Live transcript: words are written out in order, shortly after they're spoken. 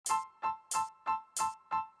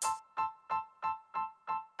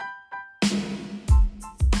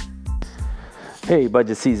Hey,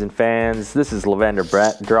 Budget Season fans, this is Lavender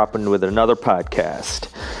Bratt dropping with another podcast.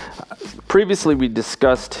 Previously, we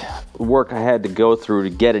discussed work I had to go through to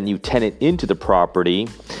get a new tenant into the property.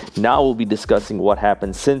 Now we'll be discussing what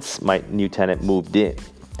happened since my new tenant moved in.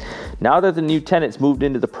 Now that the new tenant's moved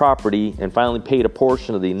into the property and finally paid a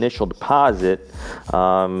portion of the initial deposit,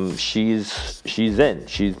 she's in.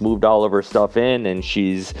 She's moved all of her stuff in, and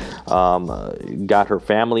she's got her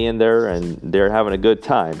family in there, and they're having a good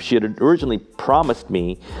time. She had originally promised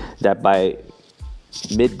me that by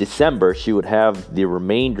mid-December she would have the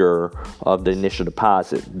remainder of the initial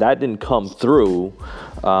deposit. That didn't come through,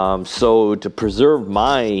 so to preserve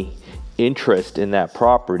my interest in that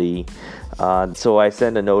property, so I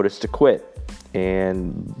sent a notice to quit,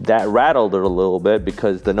 and that rattled her a little bit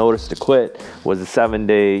because the notice to quit was a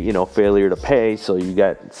 7-day, failure to pay. So you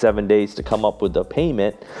got 7 days to come up with a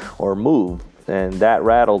payment or move, and that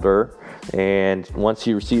rattled her. And once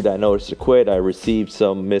she received that notice to quit, I received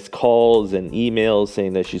some missed calls and emails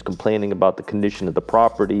saying that she's complaining about the condition of the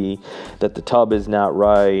property, that the tub is not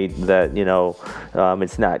right, that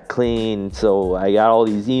it's not clean. So I got all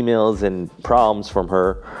these emails and problems from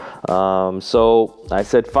her. So I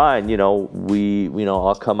said, fine,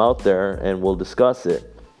 I'll come out there and we'll discuss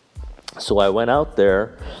it. So I went out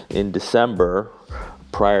there in December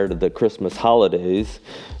prior to the Christmas holidays,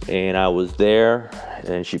 and I was there,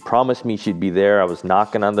 and she promised me she'd be there. I was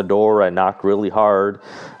knocking on the door. I knocked really hard.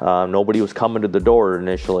 Nobody was coming to the door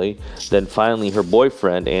initially. Then finally her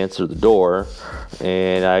boyfriend answered the door,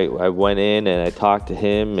 and I went in and I talked to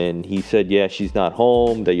him, and he said, yeah, she's not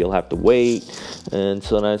home, that you'll have to wait. And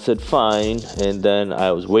so then I said, fine. And then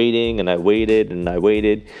I was waiting, and I waited, and I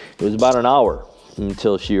waited. It was about an hour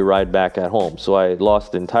until she arrived back at home. So I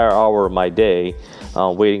lost the entire hour of my day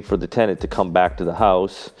waiting for the tenant to come back to the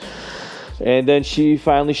house. And then she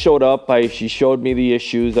finally showed up. She showed me the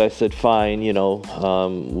issues. I said, fine,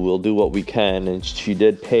 we'll do what we can. And she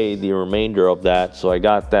did pay the remainder of that, so I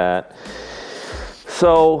got that.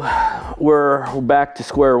 So we're back to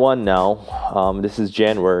square one now. This is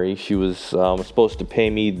January. She was supposed to pay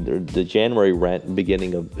me the January rent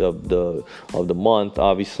beginning of the month.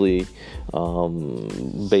 Obviously,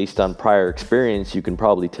 based on prior experience, you can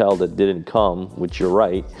probably tell that didn't come, which you're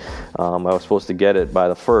right. I was supposed to get it by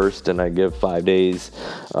the 1st, and I give 5 days,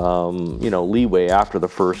 leeway after the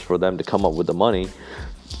 1st for them to come up with the money.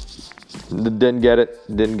 Didn't get it.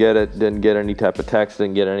 Any type of text.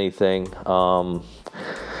 Didn't get anything.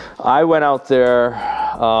 I went out there,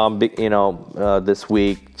 this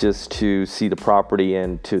week just to see the property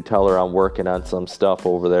and to tell her I'm working on some stuff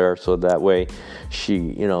over there, so that way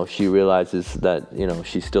she realizes that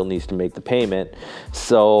she still needs to make the payment.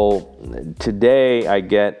 So today I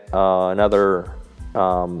get another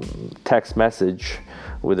text message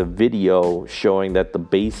with a video showing that the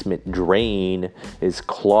basement drain is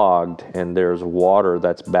clogged and there's water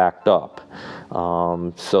that's backed up.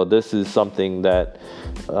 So this is something that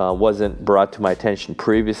wasn't brought to my attention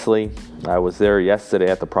previously. I was there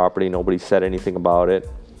yesterday at the property. Nobody said anything about it.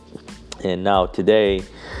 And now today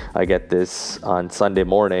I get this on Sunday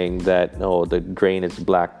morning that, the drain is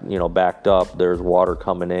backed up. There's water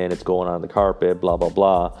coming in. It's going on the carpet, blah, blah,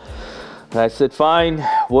 blah. And I said, fine,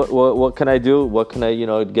 what can I do? What can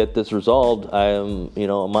I, get this resolved? I'm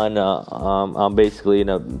basically in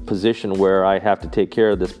a position where I have to take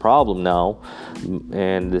care of this problem now.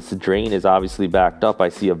 And this drain is obviously backed up. I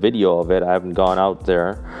see a video of it. I haven't gone out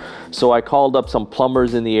there. So I called up some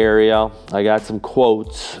plumbers in the area. I got some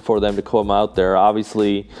quotes for them to come out there.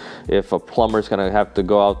 Obviously, if a plumber's going to have to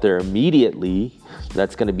go out there immediately,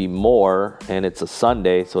 that's going to be more, and it's a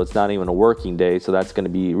Sunday, so it's not even a working day, so that's going to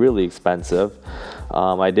be really expensive.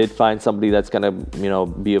 I did find somebody that's going to,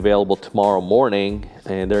 be available tomorrow morning,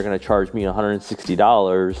 and they're going to charge me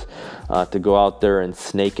 $160 to go out there and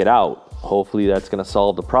snake it out. Hopefully that's going to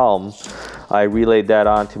solve the problem. I relayed that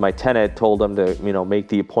on to my tenant, told them to, make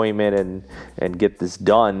the appointment and get this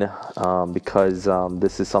done because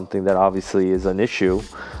this is something that obviously is an issue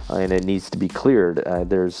and it needs to be cleared.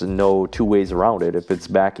 There's no two ways around it. If it's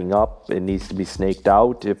backing up, it needs to be snaked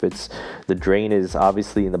out. If the drain is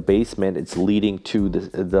obviously in the basement, it's leading to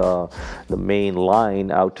the main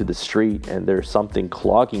line out to the street, and there's something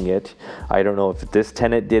clogging it. I don't know if this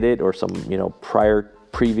tenant did it or some,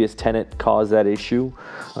 previous tenant caused that issue.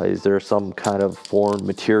 Is there some kind of foreign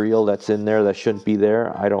material that's in there that shouldn't be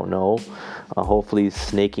there? I don't know. Hopefully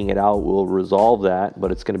snaking it out will resolve that,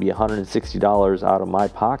 but it's going to be $160 out of my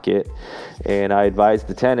pocket. And I advised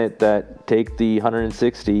the tenant that take the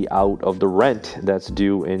 $160 out of the rent that's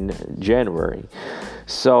due in January.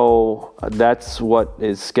 So that's what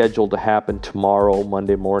is scheduled to happen tomorrow,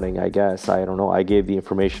 Monday morning, I guess. I don't know. I gave the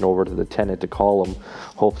information over to the tenant to call them.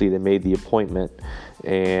 Hopefully they made the appointment,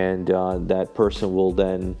 and that person will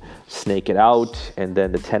then snake it out, and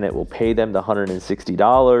then the tenant will pay them the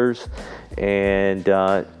 $160 and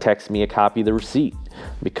text me a copy of the receipt,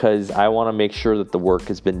 because I want to make sure that the work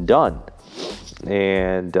has been done,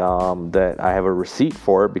 and that I have a receipt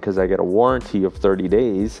for it, because I get a warranty of 30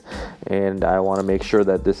 days, and I want to make sure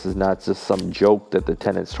that this is not just some joke that the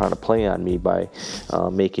tenant's trying to play on me by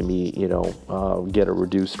making me, get a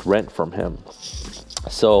reduced rent from him.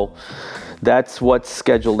 So that's what's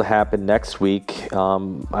scheduled to happen next week.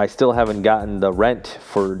 I still haven't gotten the rent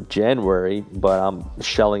for January, but I'm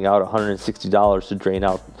shelling out $160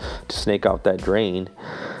 to snake out that drain.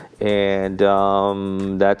 And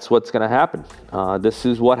that's what's going to happen. This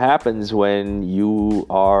is what happens when you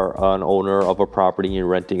are an owner of a property and you're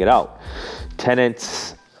renting it out.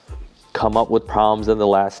 Tenants come up with problems in the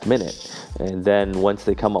last minute. And then once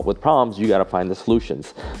they come up with problems, you got to find the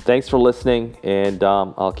solutions. Thanks for listening, and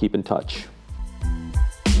I'll keep in touch.